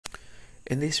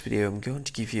In this video, I'm going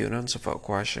to give you an answer for a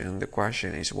question, and the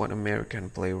question is, what American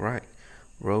playwright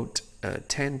wrote a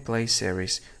 10-play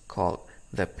series called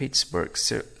the Pittsburgh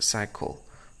Cycle?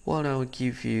 Well, now I'll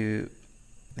give you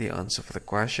the answer for the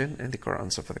question, and the correct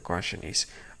answer for the question is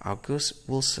August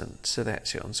Wilson. So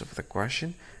that's the answer for the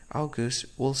question, August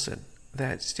Wilson.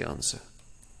 That's the answer.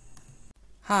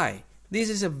 Hi, this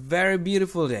is a very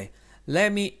beautiful day.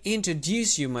 Let me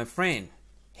introduce you my friend.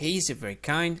 He is very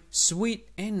kind, sweet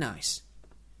and nice.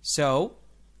 So,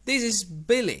 this is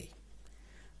Billy.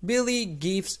 Billy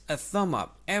gives a thumb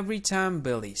up every time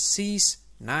Billy sees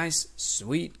nice,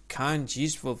 sweet, kind,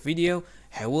 useful video.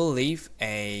 He will leave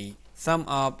a thumb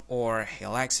up or he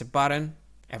likes a button.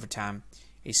 Every time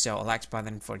he saw a like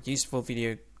button for useful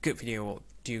video, good video, will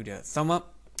do the thumb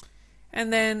up.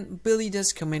 And then Billy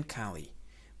does comment kindly.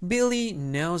 Billy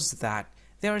knows that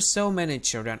there are so many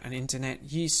children on the internet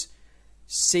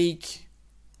seek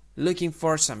looking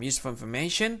for some useful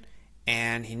information,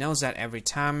 and he knows that every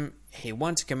time he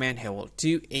wants to comment, he will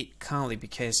do it kindly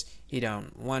because he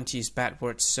don't want to use bad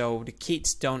words, so the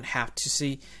kids don't have to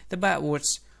see the bad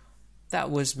words that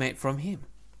was made from him.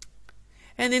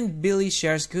 And then Billy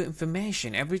shares good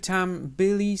information. Every time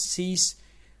Billy sees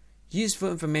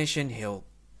useful information, he'll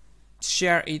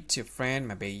share it to a friend,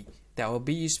 maybe that will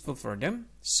be useful for them.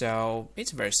 So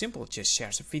it's very simple, just share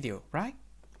the video, right?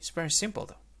 It's very simple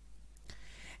though.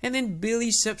 And then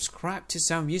Billy subscribed to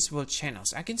some useful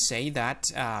channels. I can say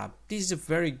that this is a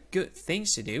very good thing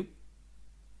to do.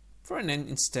 For an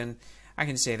instant, I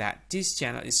can say that this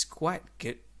channel is quite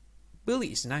good. Billy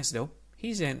is nice though.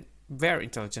 He's a very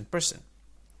intelligent person.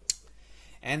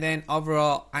 And then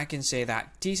overall, I can say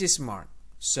that this is smart.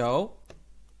 So,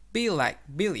 be like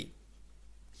Billy.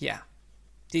 Yeah,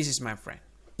 this is my friend,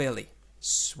 Billy.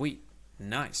 Sweet,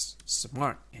 nice,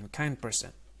 smart, and kind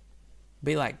person.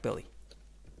 Be like Billy.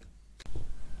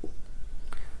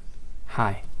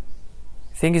 Hi,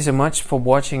 thank you so much for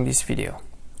watching this video.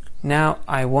 Now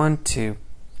I want to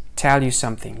tell you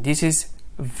something. This is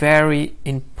very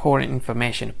important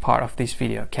information part of this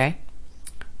video, okay?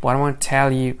 What I want to tell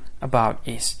you about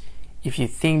is, if you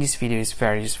think this video is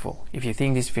very useful, if you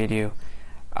think this video,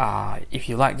 if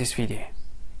you like this video,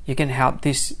 you can help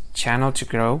this channel to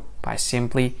grow by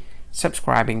simply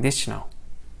subscribing this channel.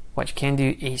 What you can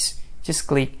do is just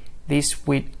click this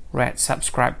with red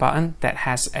subscribe button that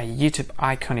has a YouTube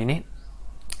icon in it.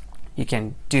 You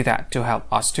can do that to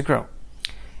help us to grow.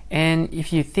 And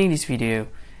if you think this video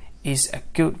is a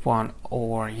good one,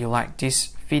 or you like this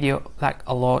video like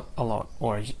a lot,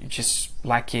 or you just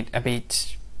like it a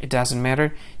bit, it doesn't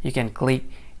matter, you can click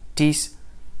this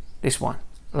one,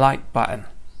 like button,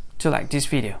 to like this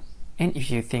video. And if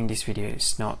you think this video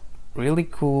is not really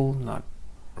cool, not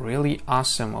really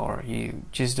awesome, or you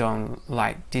just don't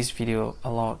like this video a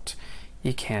lot,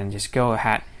 you can just go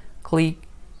ahead, click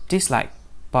dislike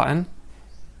button,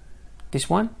 this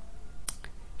one.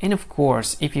 And of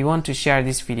course, if you want to share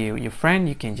this video with your friend,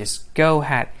 you can just go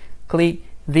ahead, click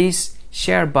this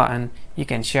share button. You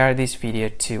can share this video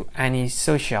to any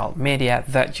social media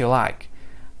that you like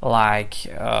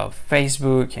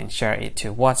Facebook, and share it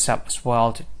to WhatsApp as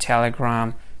well, to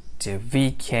Telegram, to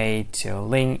VK, to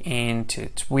LinkedIn, to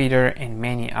Twitter, and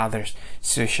many other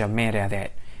social media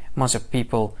that most of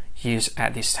people use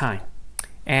at this time.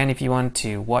 And if you want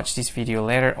to watch this video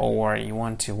later, or you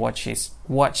want to watch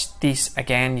this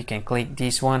again, you can click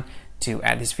this one to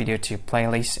add this video to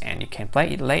playlist, and you can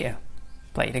play it later,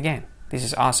 play it again. This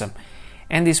is awesome.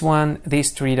 And this one,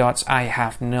 these three dots, I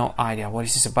have no idea what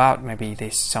this is about. Maybe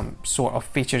there's some sort of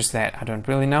features that I don't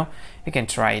really know. You can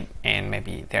try it, and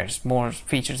maybe there's more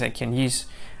features that you can use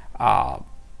to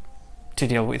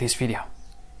deal with this video.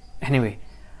 Anyway,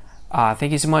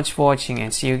 thank you so much for watching,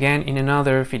 and see you again in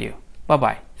another video. Bye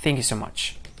bye. Thank you so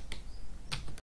much.